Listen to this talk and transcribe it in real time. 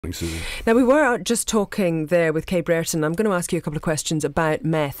Susie. Now, we were just talking there with Kay Brereton. I'm going to ask you a couple of questions about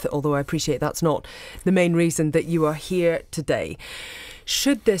meth, although I appreciate that's not the main reason that you are here today.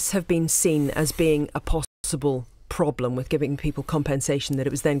 Should this have been seen as being a possible problem with giving people compensation, that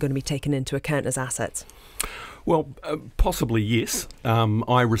it was then going to be taken into account as assets? Well, possibly yes.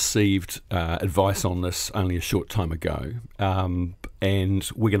 I received advice on this only a short time ago, and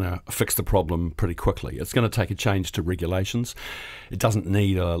we're going to fix the problem pretty quickly. It's going to take a change to regulations. It doesn't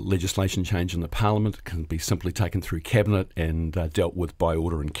need a legislation change in the Parliament. It can be simply taken through Cabinet and dealt with by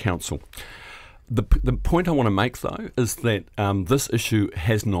order in Council. The point I want to make, though, is that this issue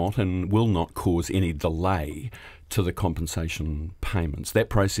has not and will not cause any delay to the compensation payments. That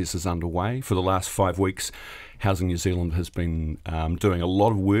process is underway. For the last 5 weeks, Housing New Zealand has been doing a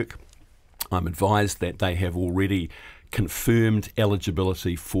lot of work. I'm advised that they have already confirmed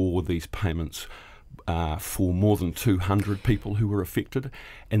eligibility for these payments for more than 200 people who were affected,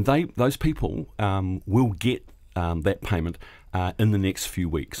 and those people will get that payment in the next few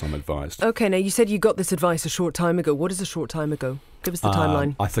weeks, I'm advised. OK, now you said you got this advice a short time ago. What is a short time ago? Give us the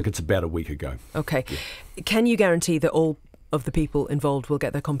timeline. I think it's about a week ago. OK. Yeah. Can you guarantee that all of the people involved will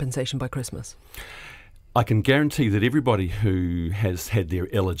get their compensation by Christmas? I can guarantee that everybody who has had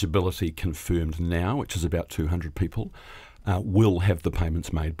their eligibility confirmed now, which is about 200 people, will have the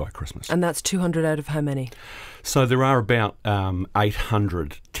payments made by Christmas. And that's 200 out of how many? So there are about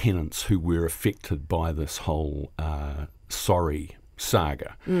 800 tenants who were affected by this whole sorry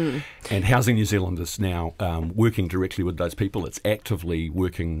saga. And Housing New Zealand is now working directly with those people. It's actively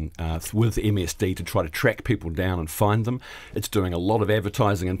working with MSD to try to track people down and find them. It's doing a lot of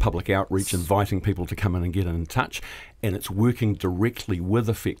advertising and public outreach, inviting people to come in and get in touch. And it's working directly with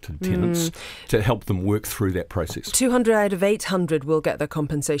affected tenants to help them work through that process. 200 out of 800 will get their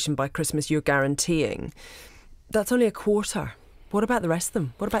compensation by Christmas, you're guaranteeing. That's only a quarter. What about the rest of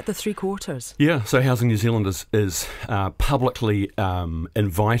them? What about the 3/4? Yeah, so Housing New Zealand is publicly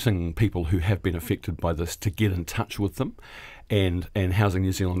inviting people who have been affected by this to get in touch with them, and Housing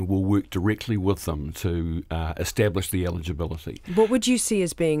New Zealand will work directly with them to establish the eligibility. What would you see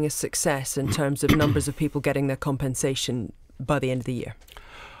as being a success in terms of numbers of people getting their compensation by the end of the year?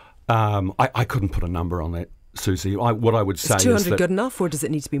 I couldn't put a number on that, Susie. What I would say is 200 that, good enough, or does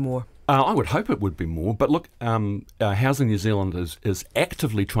it need to be more? I would hope it would be more. But look, Housing New Zealand is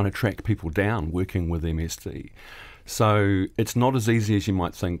actively trying to track people down, working with MSD. So it's not as easy as you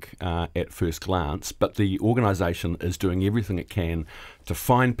might think at first glance, but the organisation is doing everything it can to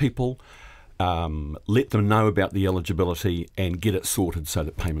find people, let them know about the eligibility and get it sorted so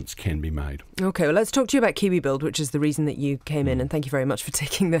that payments can be made. OK, well, let's talk to you about KiwiBuild, which is the reason that you came in, and thank you very much for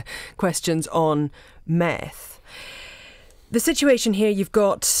taking the questions on meth. The situation here, you've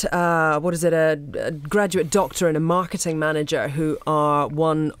got, a graduate doctor and a marketing manager who are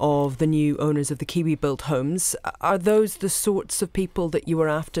one of the new owners of the KiwiBuild homes. Are those the sorts of people that you were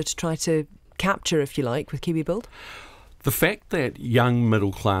after to try to capture, if you like, with KiwiBuild? The fact that young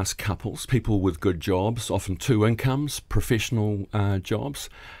middle-class couples, people with good jobs, often 2 incomes, professional jobs,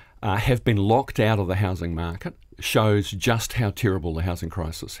 have been locked out of the housing market shows just how terrible the housing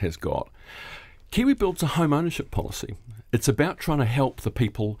crisis has got. KiwiBuild's a home ownership policy. It's about trying to help the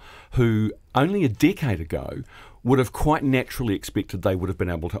people who only a decade ago would have quite naturally expected they would have been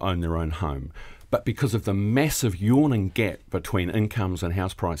able to own their own home. But because of the massive yawning gap between incomes and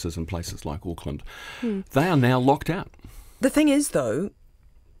house prices in places like Auckland, they are now locked out. The thing is, though,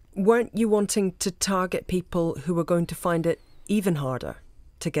 weren't you wanting to target people who were going to find it even harder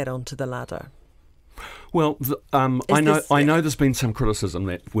to get onto the ladder? Well, I know there's been some criticism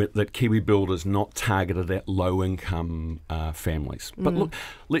that KiwiBuild is not targeted at low-income families. But look,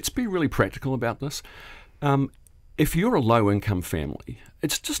 let's be really practical about this. If you're a low-income family,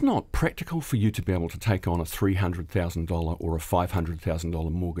 it's just not practical for you to be able to take on a $300,000 or a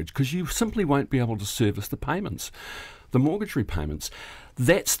 $500,000 mortgage because you simply won't be able to service the payments, the mortgage repayments.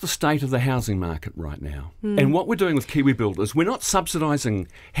 That's the state of the housing market right now. And what we're doing with KiwiBuild is we're not subsidising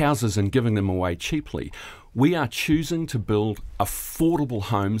houses and giving them away cheaply. We are choosing to build affordable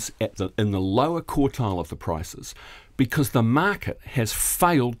homes in the lower quartile of the prices because the market has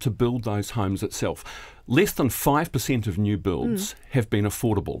failed to build those homes itself. Less than 5% of new builds have been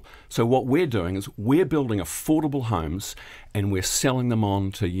affordable. So what we're doing is we're building affordable homes and we're selling them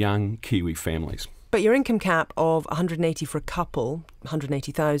on to young Kiwi families. But your income cap of $180 for a couple,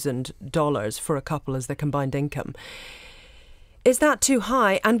 $180,000 for a couple as their combined income, is that too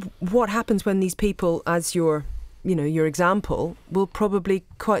high? And what happens when these people, as your example, will probably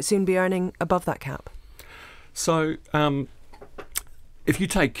quite soon be earning above that cap? So if you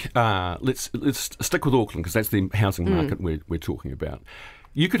take, let's stick with Auckland because that's the housing market we're talking about.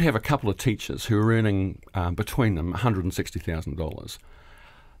 you could have a couple of teachers who are earning between them $160,000.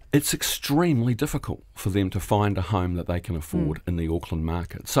 It's extremely difficult for them to find a home that they can afford in the Auckland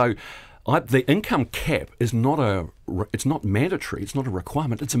market. So the income cap is it's not mandatory, it's not a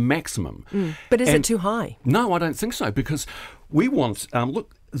requirement, it's a maximum. But is it too high? No, I don't think so, because we want, and what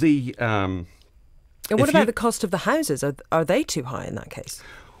about the cost of the houses? Are they too high in that case?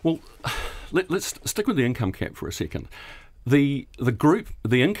 Well, let's stick with the income cap for a second. The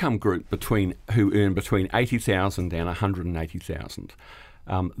income group who earn between 80,000 and 180,000,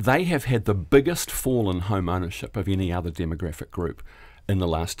 they have had the biggest fall in home ownership of any other demographic group in the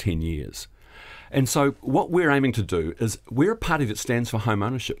last 10 years. And so what we're aiming to do is, we're a party that stands for home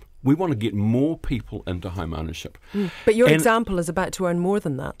ownership. We want to get more people into home ownership. But your example is about to earn more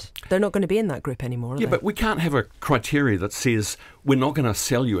than that. They're not going to be in that group anymore, are they? But we can't have a criteria that says we're not going to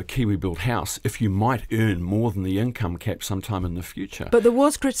sell you a KiwiBuild house if you might earn more than the income cap sometime in the future. But there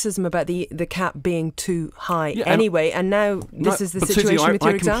was criticism about the cap being too high anyway, and now this is the situation Susie, with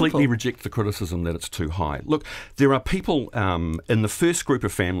your I example. completely reject the criticism that it's too high. Look, there are people in the first group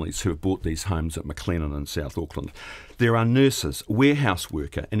of families who have bought these homes at McLennan in South Auckland. There are nurses, warehouse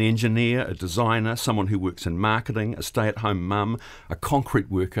worker, an engineer, a designer, someone who works in marketing, a stay-at-home mum, a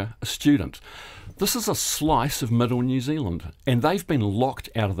concrete worker, a student. This is a slice of middle New Zealand, and they've been locked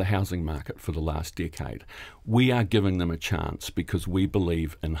out of the housing market for the last decade. We are giving them a chance because we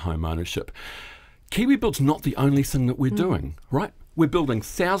believe in home ownership. KiwiBuild's not the only thing that we're doing, right? We're building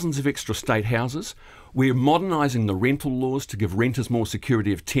thousands of extra state houses. We're modernising the rental laws to give renters more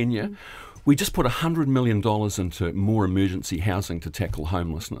security of tenure. We just put $100 million into more emergency housing to tackle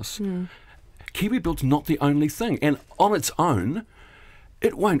homelessness. KiwiBuild's not the only thing, and on its own,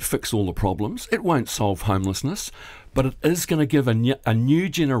 it won't fix all the problems. It won't solve homelessness, but it is going to give a new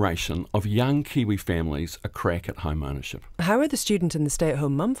generation of young Kiwi families a crack at home ownership. How are the student and the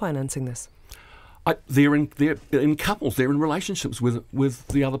stay-at-home mum financing this? They're in couples. They're in relationships with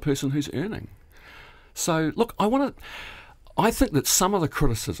the other person who's earning. So look, I think that some of the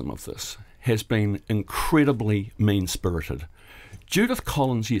criticism of this has been incredibly mean-spirited. Judith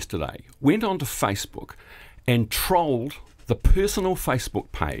Collins yesterday went onto Facebook and trolled the personal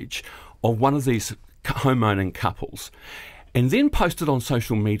Facebook page of one of these home-owning couples, and then posted on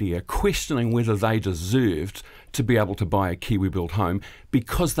social media questioning whether they deserved to be able to buy a KiwiBuild home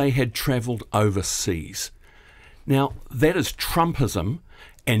because they had travelled overseas. Now, that is Trumpism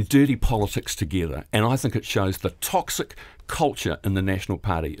and dirty politics together, and I think it shows the toxic culture in the National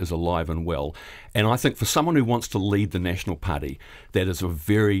Party is alive and well. And I think for someone who wants to lead the National Party, that is a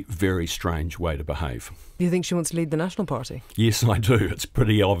very, very strange way to behave. Do you think she wants to lead the National Party? Yes, I do. It's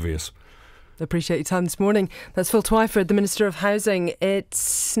pretty obvious. I appreciate your time this morning. That's Phil Twyford, the Minister of Housing.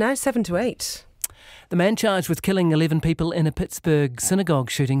 It's now 7 to 8. The man charged with killing 11 people in a Pittsburgh synagogue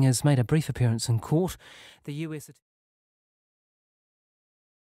shooting has made a brief appearance in court. The US